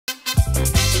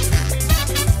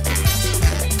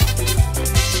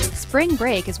Spring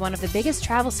break is one of the biggest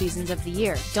travel seasons of the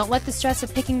year. Don't let the stress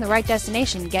of picking the right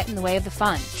destination get in the way of the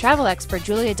fun. Travel expert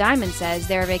Julia Diamond says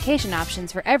there are vacation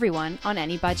options for everyone on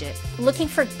any budget. Looking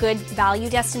for good value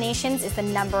destinations is the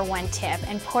 #1 tip,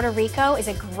 and Puerto Rico is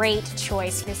a great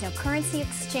choice. There's no currency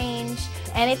exchange,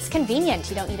 and it's convenient.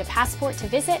 You don't need a passport to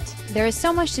visit. There is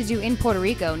so much to do in Puerto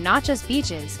Rico, not just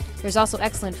beaches. There's also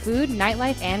excellent food,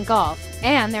 nightlife, and golf.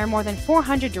 And there are more than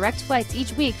 400 direct flights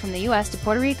each week from the U.S. to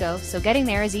Puerto Rico, so getting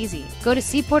there is easy. Go to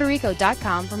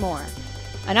seepuertorico.com for more.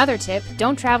 Another tip,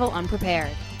 don't travel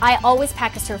unprepared. I always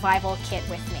pack a survival kit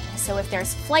with me, so if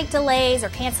there's flight delays or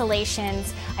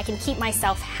cancellations, I can keep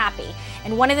myself happy.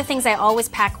 And one of the things I always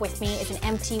pack with me is an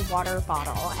empty water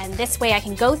bottle, and this way I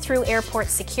can go through airport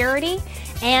security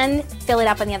and fill it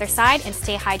up on the other side and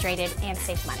stay hydrated and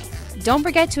save money. Don't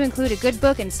forget to include a good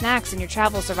book and snacks in your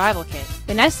travel survival kit.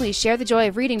 The Nestle Share the Joy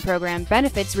of Reading program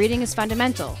benefits Reading is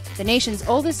Fundamental, the nation's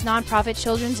oldest nonprofit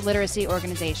children's literacy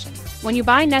organization. When you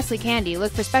buy Nestle candy,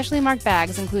 look for specially marked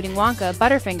bags including Wonka,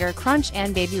 Butterfinger, Crunch,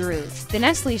 and Baby Ruth. The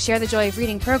Nestle Share the Joy of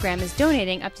Reading program is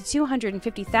donating up to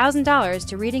 $250,000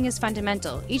 to Reading is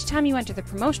Fundamental each time you enter the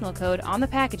promotional code on the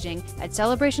packaging at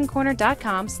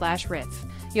celebrationcorner.com/riff.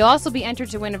 You'll also be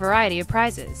entered to win a variety of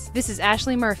prizes. This is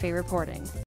Ashley Murphy reporting.